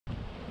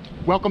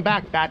Welcome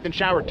back. Bath and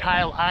Shower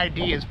Tile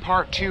ID is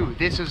part 2.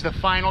 This is the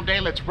final day.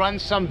 Let's run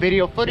some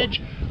video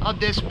footage of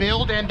this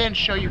build and then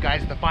show you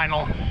guys the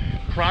final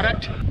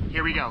product.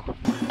 Here we go.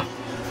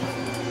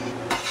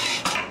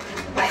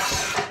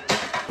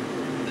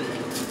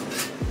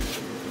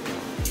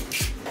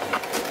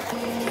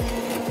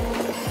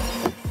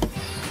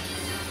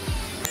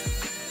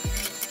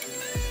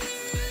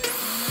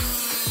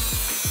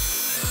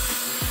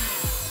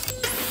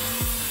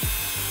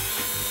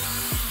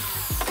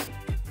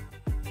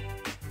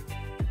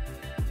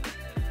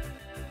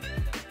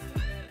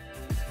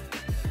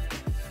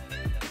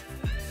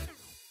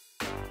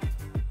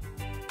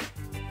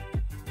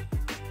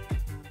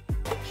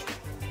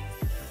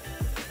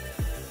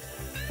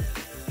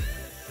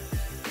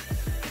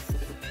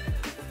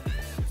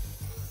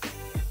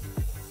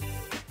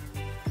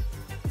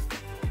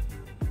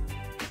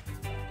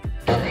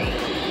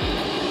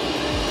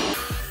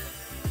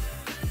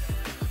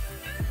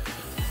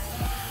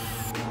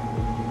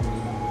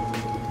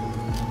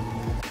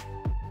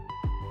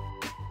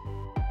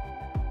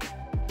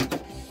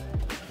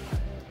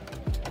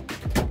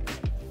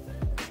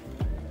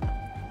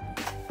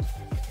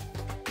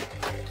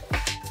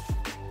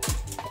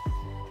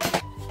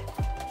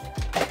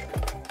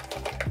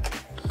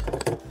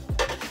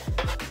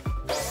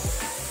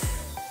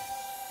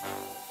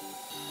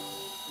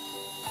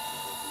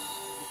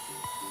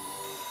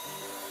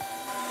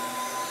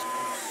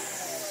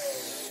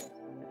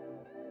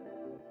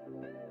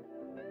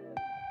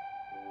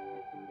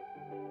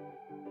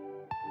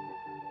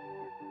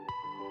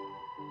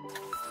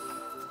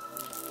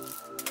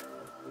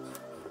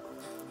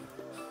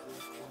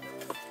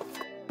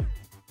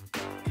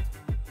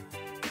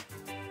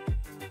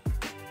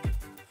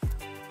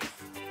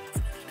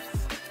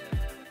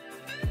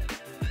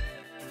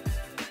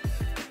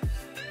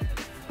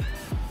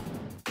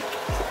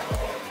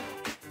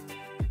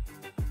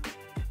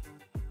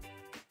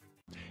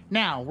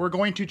 Now, we're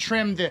going to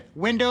trim the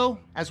window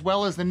as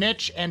well as the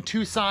niche and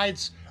 2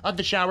 sides of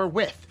the shower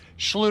with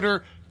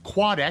Schluter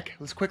Quadeck.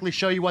 Let's quickly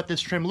show you what this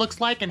trim looks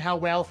like and how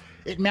well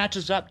it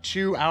matches up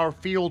to our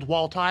field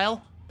wall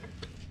tile.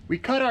 We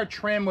cut our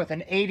trim with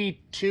an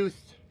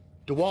 80-tooth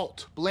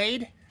DeWalt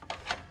blade.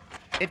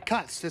 It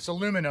cuts this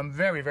aluminum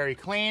very, very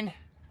clean.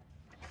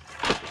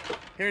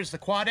 Here's the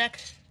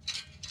Quadeck.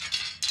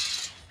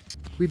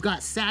 We've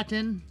got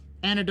satin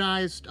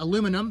anodized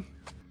aluminum.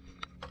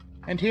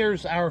 And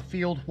here's our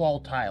field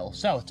wall tile.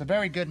 So it's a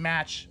very good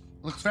match.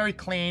 Looks very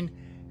clean,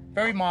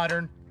 very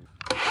modern.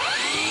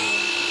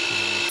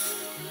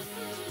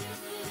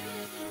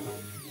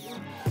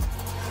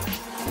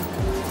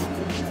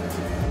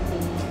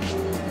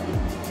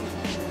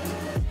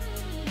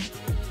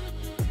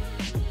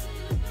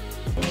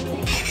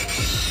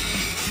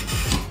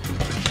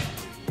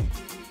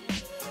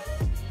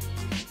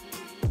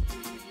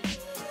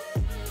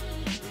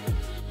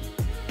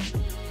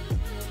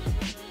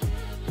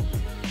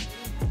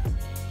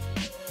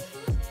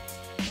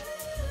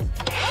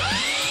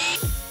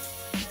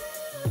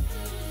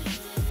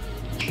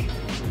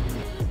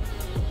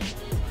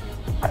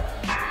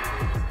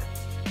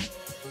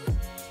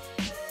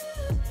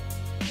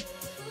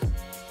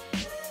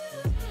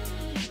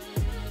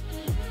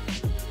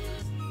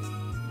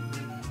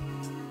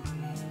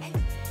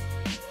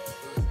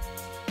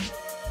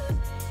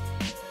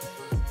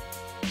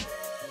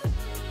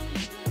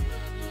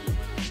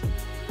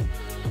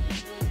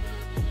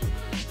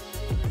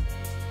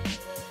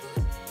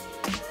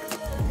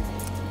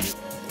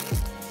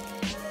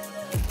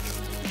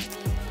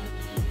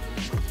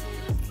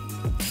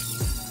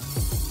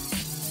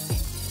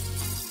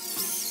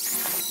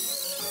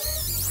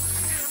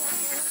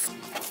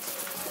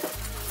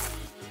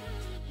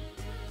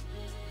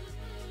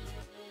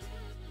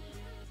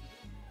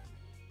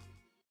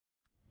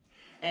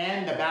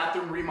 And the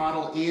bathroom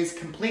remodel is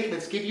complete.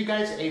 Let's give you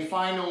guys a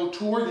final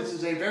tour. This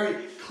is a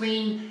very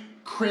clean,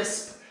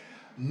 crisp,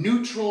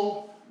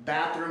 neutral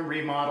bathroom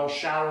remodel,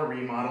 shower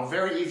remodel.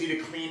 Very easy to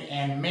clean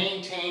and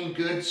maintain.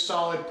 Good,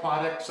 solid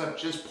products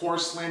such as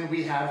porcelain.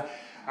 We have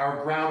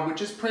our ground,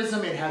 which is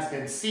Prism. It has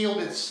been sealed.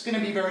 It's going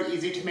to be very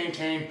easy to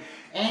maintain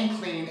and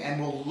clean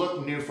and will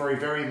look new for a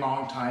very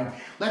long time.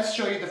 Let's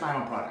show you the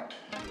final product.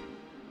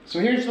 So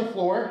here's the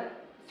floor.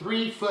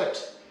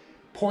 3-foot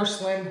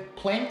porcelain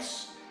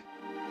planks.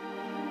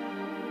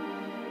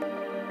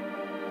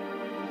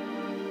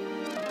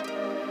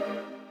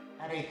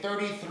 A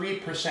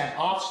 33%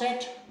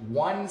 offset,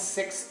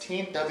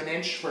 1/16 of an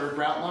inch for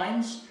grout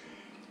lines.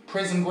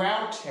 Prism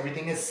grout,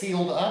 everything is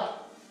sealed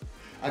up.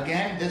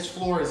 Again, this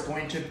floor is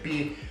going to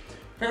be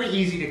very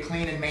easy to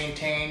clean and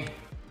maintain.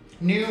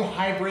 New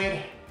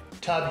hybrid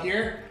tub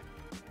here.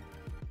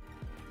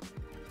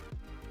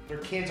 Their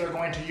kids are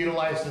going to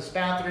utilize this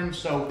bathroom,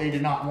 so they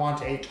did not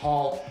want a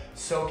tall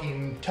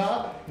soaking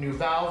tub. New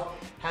valve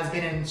has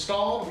been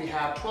installed. We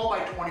have 12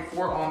 by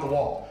 24 on the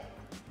wall.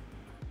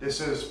 This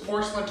is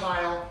porcelain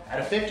tile at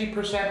a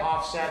 50%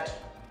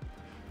 offset.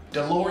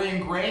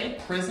 DeLorean gray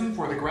prism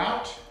for the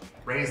grout.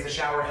 Raise the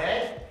shower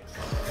head.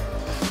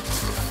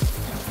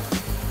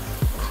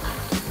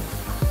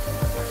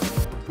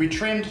 We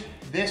trimmed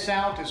this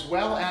out as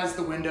well as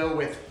the window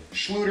with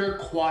Schluter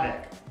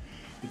Quadic.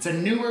 It's a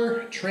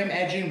newer trim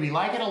edging. We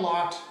like it a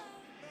lot.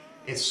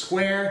 It's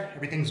square,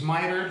 everything's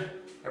mitered,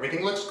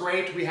 everything looks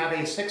great. We have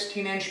a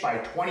 16-inch by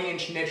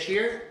 20-inch niche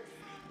here.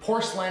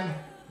 Porcelain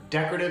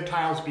decorative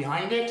tiles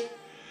behind it.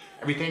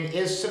 Everything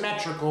is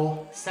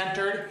symmetrical,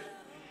 centered,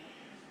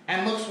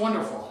 and looks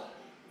wonderful.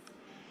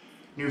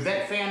 New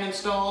vent fan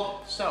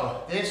installed.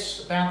 So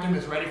this bathroom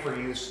is ready for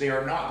use. They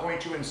are not going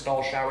to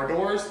install shower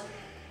doors.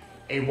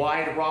 A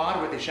wide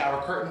rod with a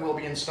shower curtain will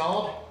be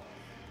installed.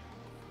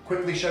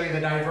 Quickly show you the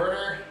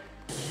diverter.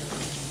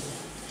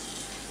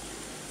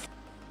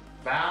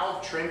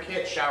 Valve, trim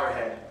kit, shower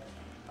head.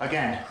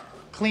 Again,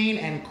 clean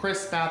and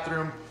crisp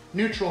bathroom,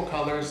 neutral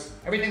colors.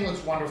 Everything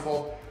looks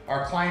wonderful.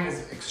 Our client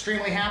is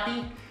extremely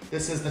happy.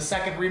 This is the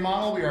second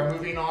remodel. We are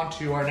moving on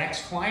to our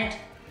next client.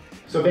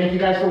 So thank you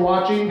guys for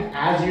watching.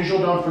 As usual,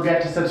 don't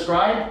forget to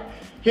subscribe.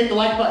 Hit the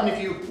like button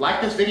if you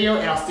like this video,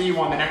 and I'll see you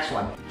on the next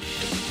one.